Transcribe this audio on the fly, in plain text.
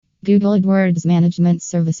Google AdWords Management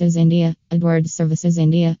Services India, AdWords Services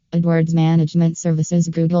India, AdWords Management Services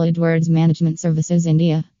Google AdWords Management Services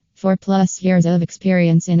India. 4+ years of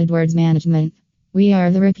experience in AdWords management. We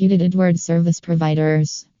are the reputed AdWords service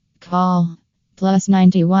providers. Call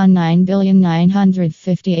 +91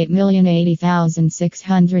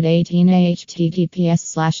 9,958,080,618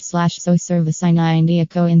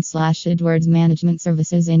 https://soservice.india.co/AdWords Management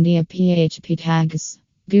Services India PHP tags.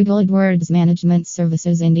 Google AdWords Management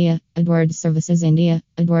Services India, AdWords Services India,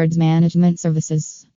 AdWords Management Services.